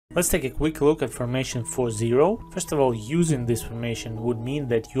Let's take a quick look at formation 4-0. First of all, using this formation would mean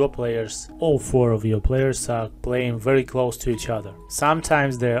that your players, all four of your players, are playing very close to each other.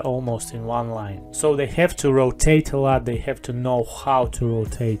 Sometimes they're almost in one line. So they have to rotate a lot, they have to know how to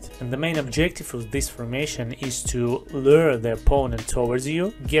rotate. And the main objective of this formation is to lure the opponent towards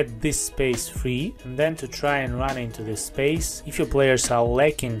you, get this space free, and then to try and run into this space. If your players are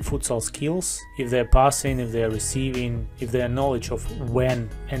lacking futsal skills, if they're passing, if they're receiving, if their knowledge of when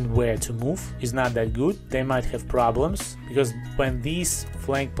and where to move is not that good, they might have problems, because when these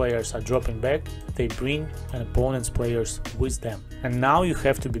flank players are dropping back, they bring an opponent's players with them. And now you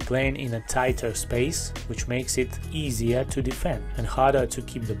have to be playing in a tighter space, which makes it easier to defend and harder to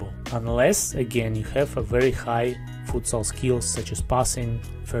keep the ball. Unless, again, you have a very high futsal skills such as passing,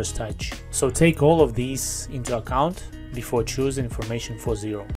 first touch. So take all of these into account before choosing formation 4-0.